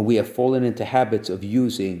when we have fallen into habits of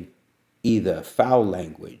using either foul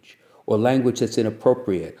language or language that's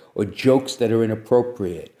inappropriate or jokes that are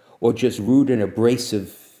inappropriate or just rude and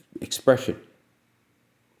abrasive expression.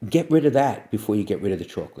 Get rid of that before you get rid of the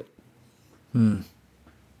chocolate.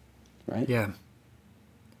 Right? Yeah.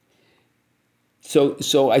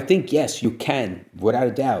 So I think, yes, you can, without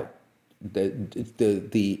a doubt.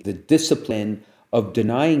 The discipline of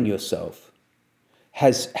denying yourself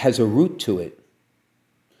has a root to it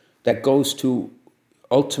that goes to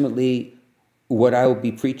ultimately what I will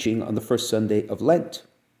be preaching on the first Sunday of Lent.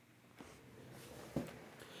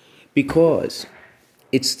 Because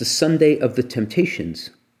it's the Sunday of the temptations.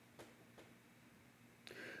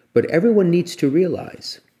 But everyone needs to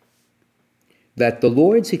realize that the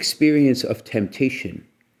Lord's experience of temptation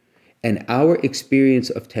and our experience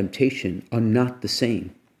of temptation are not the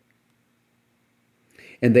same.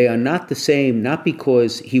 And they are not the same, not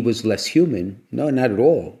because he was less human. No, not at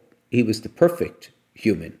all. He was the perfect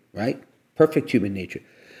human, right? Perfect human nature.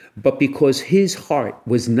 But because his heart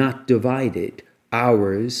was not divided,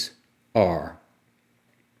 ours are.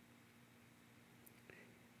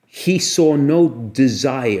 He saw no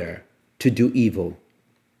desire to do evil.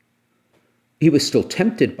 He was still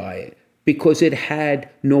tempted by it because it had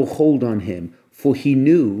no hold on him, for he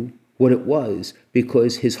knew what it was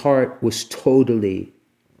because his heart was totally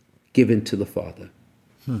given to the Father.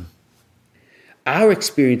 Our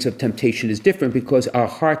experience of temptation is different because our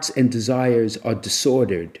hearts and desires are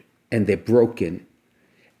disordered and they're broken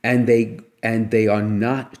and they are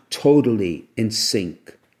not totally in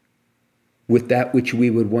sync with that which we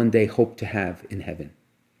would one day hope to have in heaven.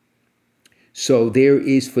 So there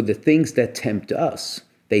is, for the things that tempt us,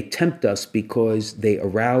 they tempt us because they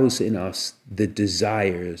arouse in us the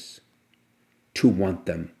desires to want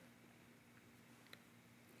them.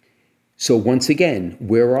 So once again,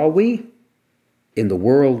 where are we? In the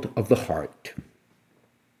world of the heart.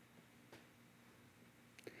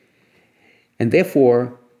 And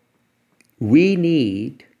therefore, we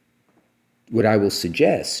need, what I will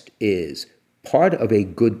suggest is, part of a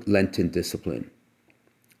good Lenten discipline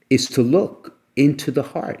is to look into the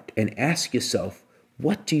heart and ask yourself,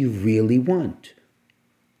 what do you really want?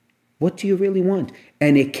 What do you really want?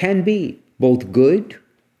 And it can be both good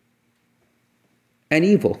and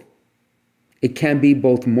evil. It can be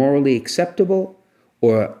both morally acceptable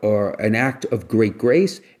or an act of great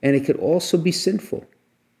grace, and it could also be sinful.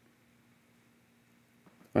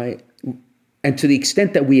 Right? And to the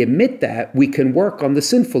extent that we admit that, we can work on the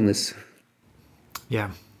sinfulness.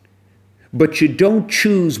 Yeah. But you don't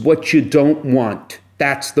choose what you don't want.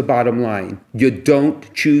 That's the bottom line. You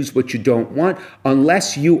don't choose what you don't want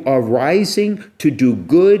unless you are rising to do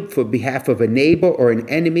good for behalf of a neighbor or an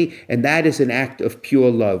enemy, and that is an act of pure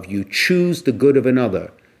love. You choose the good of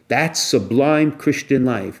another. That's sublime Christian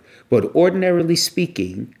life. But ordinarily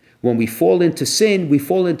speaking, when we fall into sin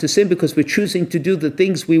because we're choosing to do the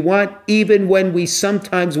things we want, even when we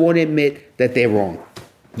sometimes won't admit that they're wrong.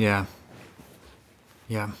 Yeah.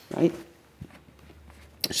 Yeah. Right?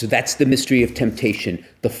 So that's the mystery of temptation.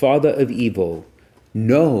 The father of evil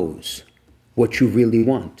knows what you really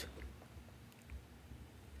want.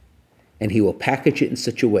 And he will package it in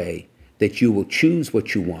such a way that you will choose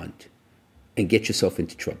what you want and get yourself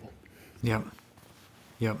into trouble. Yep.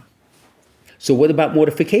 Yep. So what about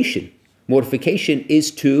mortification? Mortification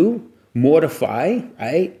is to mortify,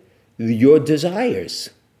 right, your desires.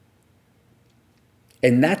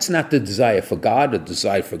 And that's not the desire for God or the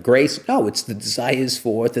desire for grace. No, it's the desires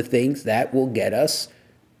for the things that will get us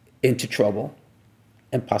into trouble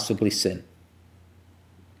and possibly sin.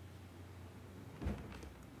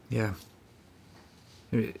 Yeah.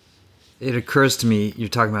 It occurs to me, you're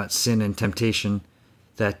talking about sin and temptation,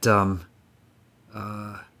 that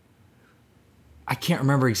I can't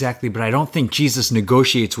remember exactly, but I don't think Jesus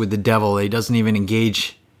negotiates with the devil. He doesn't even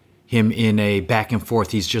engage him in a back and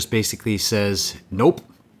forth. He's just basically says, nope,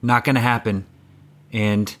 not going to happen.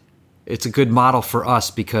 And it's a good model for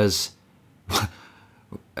us because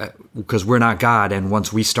we're not God. And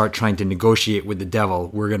once we start trying to negotiate with the devil,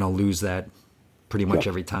 we're going to lose that pretty much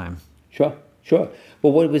every time. Sure.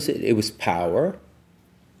 Well, what was it? It was power,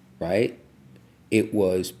 right? It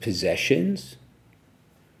was possessions.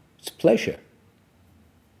 It's pleasure.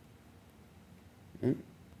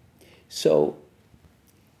 So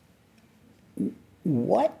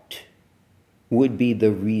what would be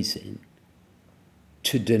the reason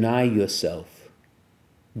to deny yourself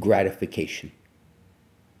gratification?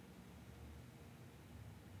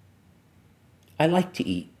 I like to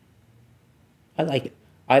eat. I like it.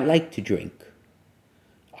 I like to drink.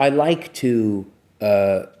 I like to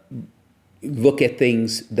look at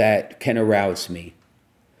things that can arouse me.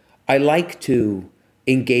 I like to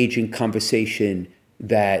engage in conversation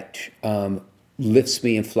that lifts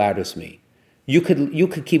me and flatters me. You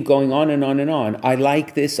could keep going on and on and on. I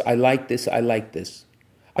like this, I like this, I like this.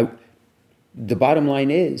 The bottom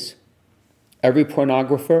line is, every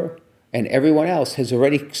pornographer and everyone else has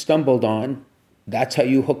already stumbled on, that's how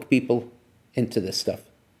you hook people into this stuff,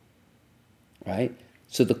 right?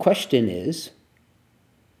 So the question is,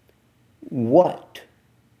 what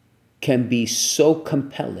can be so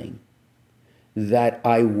compelling that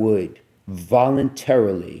I would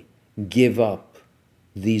voluntarily give up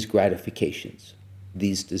these gratifications,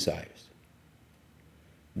 these desires?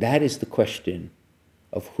 That is the question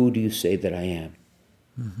of who do you say that I am?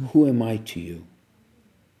 Mm-hmm. Who am I to you?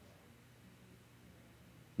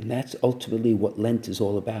 And that's ultimately what Lent is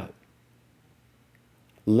all about.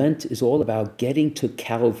 Lent is all about getting to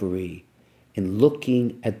Calvary and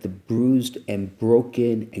looking at the bruised and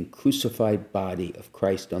broken and crucified body of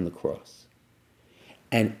Christ on the cross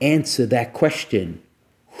and answer that question,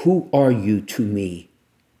 who are you to me?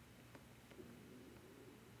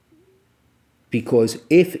 Because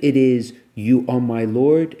if it is, you are my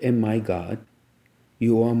Lord and my God,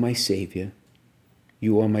 you are my Savior,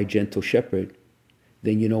 you are my gentle shepherd,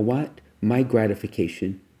 then you know what? My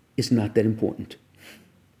gratification is not that important.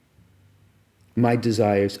 My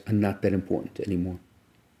desires are not that important anymore.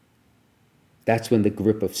 That's when the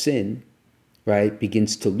grip of sin, right,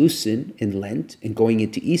 begins to loosen in Lent, and going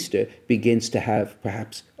into Easter begins to have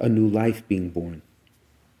perhaps a new life being born.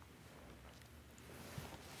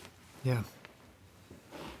 Yeah.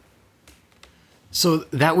 So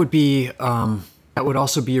that would be that would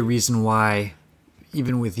also be a reason why,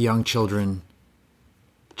 even with young children,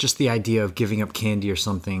 just the idea of giving up candy or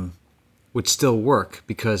something would still work,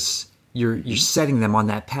 because you're setting them on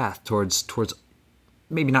that path towards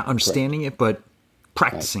maybe not understanding it, but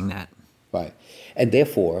practicing that. Right. And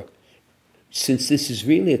therefore, since this is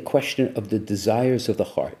really a question of the desires of the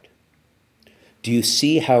heart, do you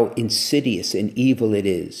see how insidious and evil it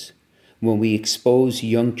is when we expose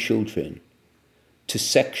young children to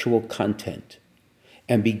sexual content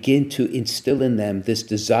and begin to instill in them this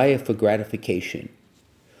desire for gratification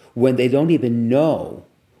when they don't even know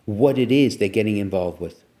what it is they're getting involved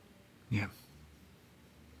with? Yeah.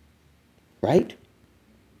 Right?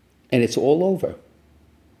 And it's all over.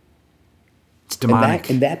 It's demonic.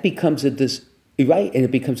 And that becomes right? And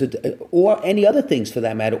it becomes or any other things for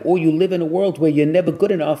that matter. Or you live in a world where you're never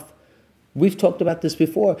good enough. We've talked about this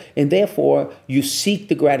before. And therefore, you seek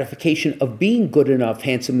the gratification of being good enough,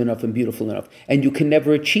 handsome enough, and beautiful enough. And you can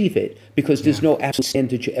never achieve it because there's no absolute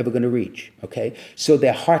standard you're ever going to reach. Okay? So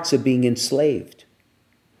their hearts are being enslaved.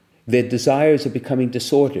 Their desires are becoming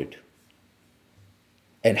disordered.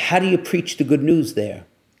 And how do you preach the good news there?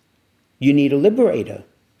 You need a liberator.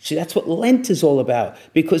 See, that's what Lent is all about,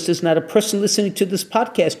 because there's not a person listening to this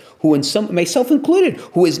podcast who, in some, myself included,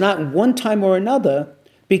 who has not one time or another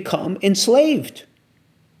become enslaved.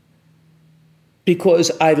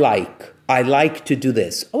 Because I like to do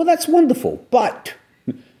this. Oh, that's wonderful. But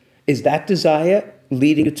is that desire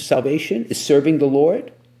leading you to salvation? Is serving the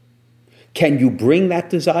Lord? Can you bring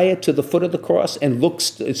that desire to the foot of the cross and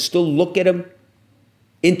still look at him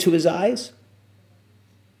into his eyes?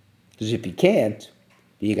 Because if you can't,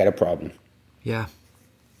 you got a problem. Yeah.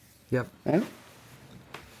 Yep. Right?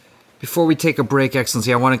 Before we take a break,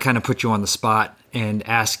 Excellency, I want to kind of put you on the spot and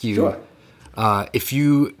ask you if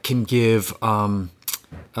you can give a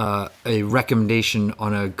recommendation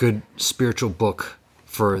on a good spiritual book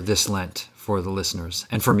for this Lent for the listeners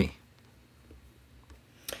and for me.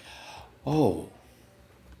 Oh,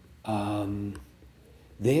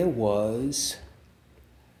 there was,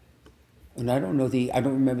 and I don't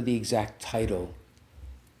remember the exact title,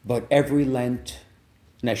 but every Lent,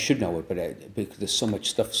 and I should know it, but because there's so much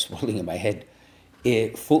stuff swirling in my head,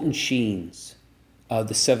 Fulton Sheen's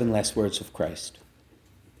The 7 Last Words of Christ.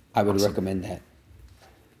 I would recommend that,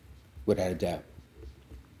 without a doubt.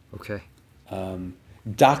 Okay.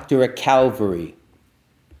 Doctor at Calvary,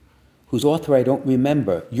 whose author I don't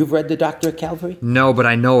remember. You've read The Doctor at Calvary? No, but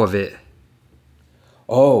I know of it.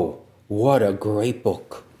 Oh, what a great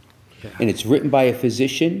book. Yeah. And it's written by a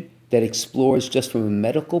physician that explores, just from a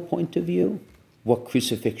medical point of view, what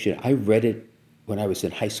crucifixion. I read it when I was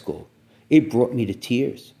in high school. It brought me to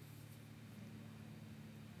tears.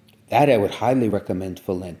 That I would highly recommend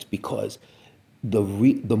for Lent, because the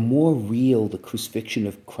more real the crucifixion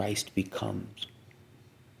of Christ becomes,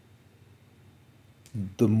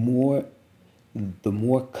 the more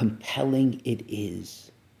compelling it is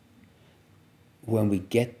when we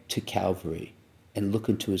get to Calvary and look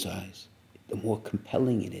into his eyes. The more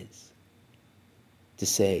compelling it is to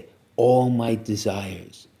say, all my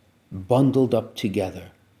desires bundled up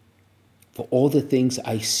together for all the things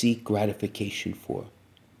I seek gratification for,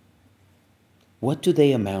 what do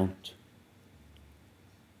they amount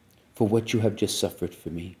for what you have just suffered for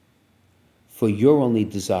me? For your only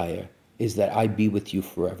desire is that I be with you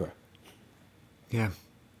forever. Yeah.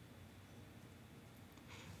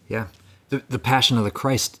 Yeah. The Passion of the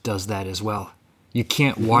Christ does that as well. You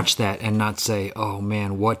can't watch that and not say, oh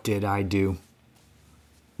man, what did I do?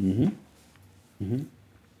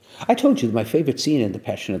 I told you my favorite scene in The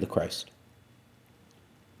Passion of the Christ.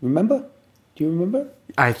 Remember? Do you remember?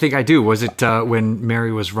 I think I do. Was it when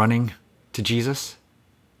Mary was running to Jesus?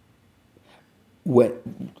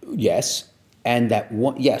 Yes. And that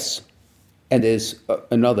one, yes. And there's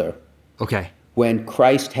another. Okay. When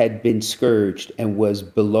Christ had been scourged and was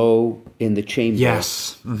below in the chamber.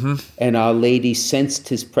 Yes. Mm-hmm. And Our Lady sensed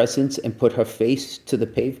his presence and put her face to the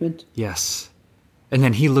pavement. Yes. And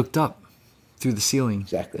then he looked up through the ceiling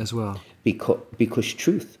as well. Because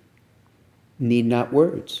truth need not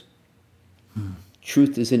words.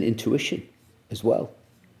 Truth is an intuition as well.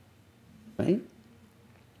 Right?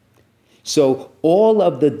 So all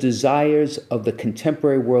of the desires of the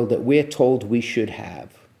contemporary world that we're told we should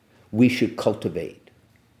have, we should cultivate.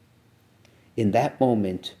 In that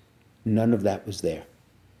moment, none of that was there.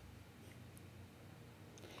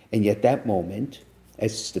 And yet that moment,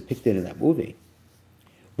 as it's depicted in that movie,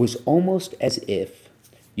 was almost as if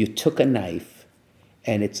you took a knife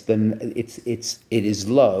and it is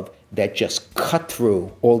love that just cut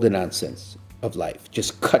through all the nonsense of life.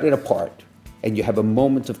 Just cut it apart. And you have a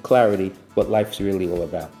moment of clarity what life's really all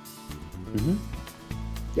about.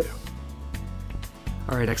 Yep.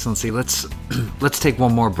 All right, Excellency, let's take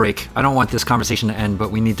one more break. I don't want this conversation to end,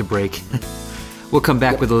 but we need to break. We'll come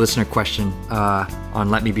back with a listener question on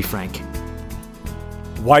Let Me Be Frank.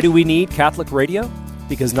 Why do we need Catholic radio?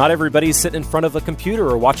 Because not everybody's sitting in front of a computer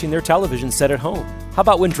or watching their television set at home. How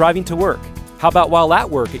about when driving to work? How about while at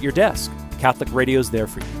work at your desk? Catholic radio's there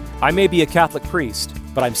for you. I may be a Catholic priest,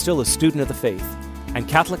 but I'm still a student of the faith. And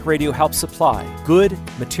Catholic radio helps supply good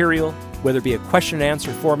material, whether it be a question and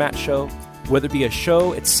answer format show, whether it be a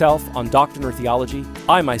show itself on doctrine or theology.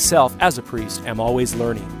 I myself, as a priest, am always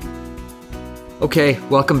learning. Okay,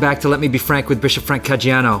 welcome back to Let Me Be Frank with Bishop Frank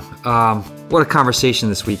Caggiano. What a conversation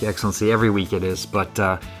this week, Excellency. Every week it is.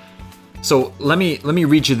 But so let me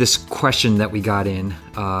read you this question that we got in.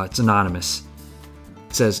 It's anonymous.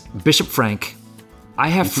 It says, Bishop Frank, I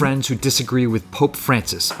have friends who disagree with Pope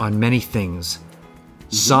Francis on many things.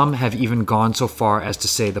 Some have even gone so far as to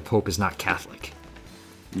say the Pope is not Catholic.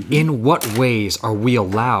 In what ways are we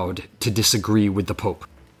allowed to disagree with the Pope?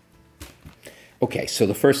 Okay, so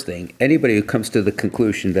the first thing, anybody who comes to the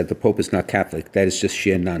conclusion that the Pope is not Catholic, that is just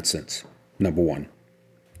sheer nonsense, number one,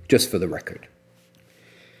 just for the record.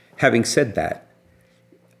 Having said that,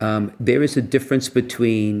 there is a difference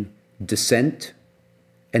between dissent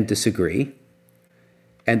and disagree,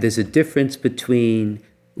 and there's a difference between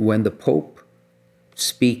when the Pope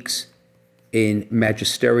speaks in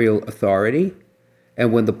magisterial authority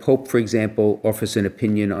and when the Pope, for example, offers an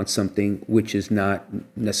opinion on something which is not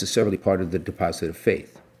necessarily part of the deposit of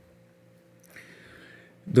faith.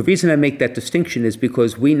 The reason I make that distinction is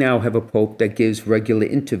because we now have a Pope that gives regular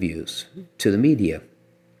interviews to the media.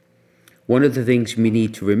 One of the things we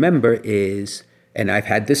need to remember is, and I've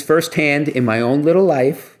had this firsthand in my own little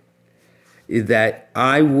life, that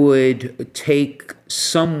I would take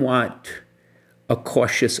somewhat a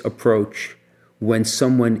cautious approach when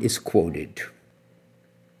someone is quoted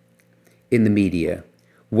in the media,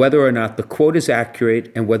 whether or not the quote is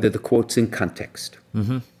accurate and whether the quote's in context.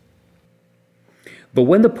 But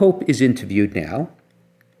when the Pope is interviewed now,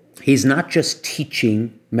 he's not just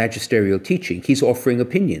teaching magisterial teaching, he's offering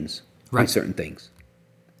opinions on certain things.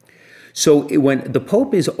 So when the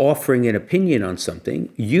Pope is offering an opinion on something,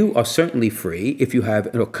 you are certainly free, if you have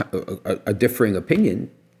a differing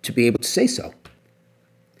opinion, to be able to say so.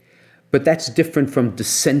 But that's different from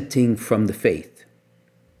dissenting from the faith.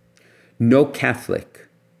 No Catholic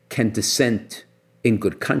can dissent in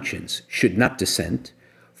good conscience, should not dissent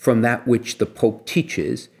from that which the Pope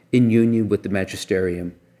teaches in union with the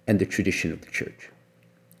magisterium and the tradition of the Church.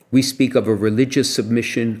 We speak of a religious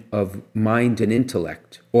submission of mind and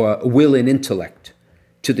intellect, or will and intellect,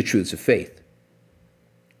 to the truths of faith.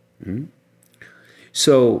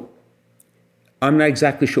 So I'm not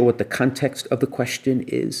exactly sure what the context of the question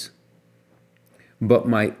is, but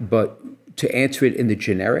to answer it in the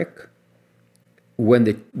generic, when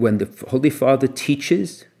the Holy Father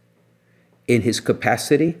teaches in his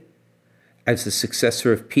capacity as the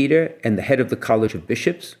successor of Peter and the head of the College of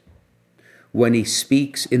Bishops, when he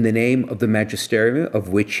speaks in the name of the magisterium of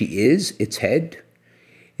which he is its head,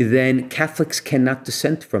 then Catholics cannot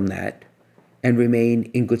dissent from that and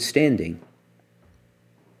remain in good standing.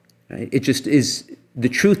 Right? It just is, the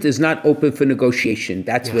truth is not open for negotiation.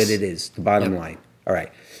 That's what it is, the bottom line. All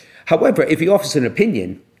right. However, if he offers an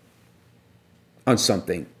opinion on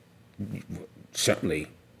something, certainly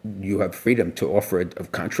you have freedom to offer a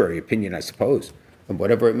contrary opinion, I suppose, on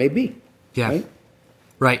whatever it may be. Yeah.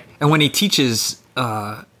 Right. And when he teaches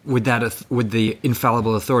with the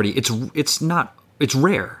infallible authority, it's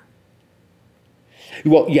rare.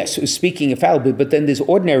 Well, yes, speaking infallibly, but then there's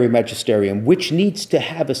ordinary magisterium, which needs to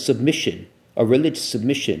have a submission, a religious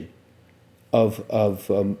submission of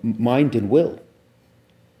mind and will,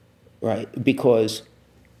 right? Because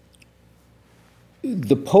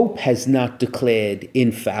the Pope has not declared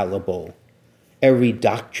infallible every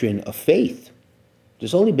doctrine of faith.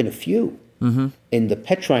 There's only been a few in the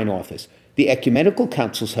Petrine office. The ecumenical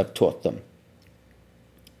councils have taught them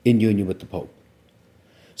in union with the Pope.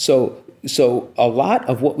 So a lot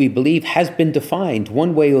of what we believe has been defined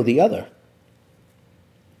one way or the other.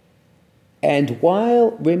 And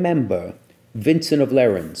while, remember, Vincent of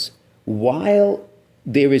Lerins, while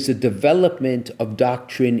there is a development of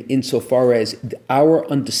doctrine insofar as our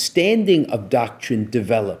understanding of doctrine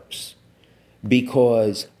develops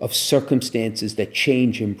because of circumstances that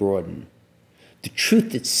change and broaden, the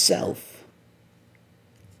truth itself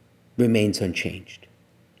remains unchanged.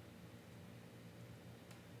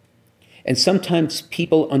 And sometimes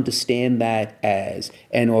people understand that as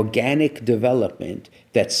an organic development,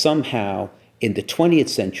 that somehow in the 20th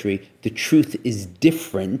century, the truth is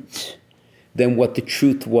different than what the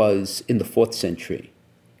truth was in the 4th century.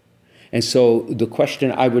 And so the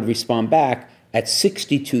question I would respond back, at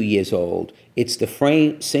 62 years old, it's the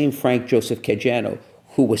same Frank Joseph Caggiano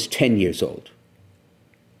who was 10 years old.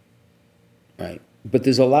 Right? But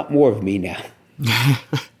there's a lot more of me now.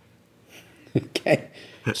 Okay?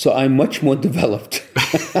 So I'm much more developed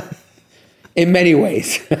in many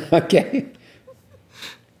ways, okay?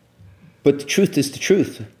 But the truth is the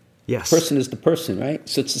truth. Yes. Person is the person, right?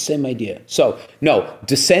 So it's the same idea. So, no.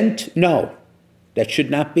 Dissent, no. That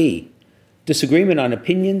should not be. Disagreement on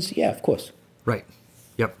opinions, yeah, of course. Right.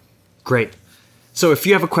 Yep. Great. So if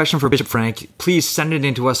you have a question for Bishop Frank, please send it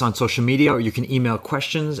in to us on social media, or you can email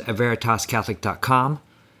questions@veritascatholic.com.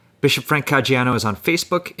 Bishop Frank Caggiano is on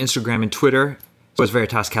Facebook, Instagram, and Twitter. So is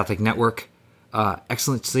Veritas Catholic Network.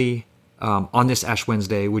 Excellency, on this Ash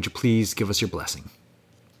Wednesday, would you please give us your blessing?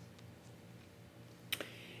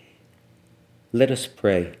 Let us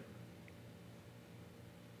pray.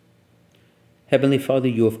 Heavenly Father,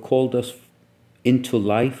 you have called us into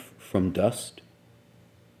life from dust,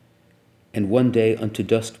 and one day unto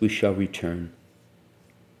dust we shall return.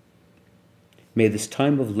 May this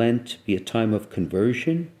time of Lent be a time of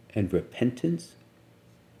conversion and repentance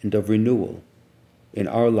and of renewal in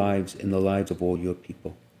our lives, in the lives of all your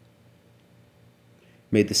people.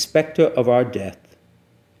 May the specter of our death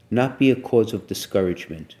not be a cause of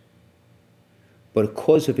discouragement, but a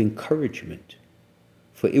cause of encouragement,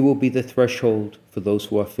 for it will be the threshold for those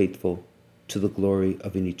who are faithful to the glory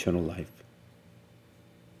of an eternal life.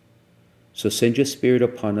 So send your Spirit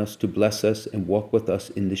upon us to bless us and walk with us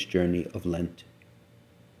in this journey of Lent.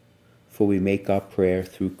 For we make our prayer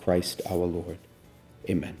through Christ our Lord.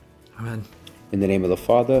 Amen. Amen. In the name of the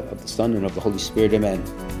Father, of the Son, and of the Holy Spirit, amen.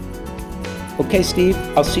 Okay, Steve,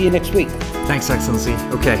 I'll see you next week. Thanks, Excellency.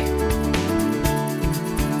 Okay.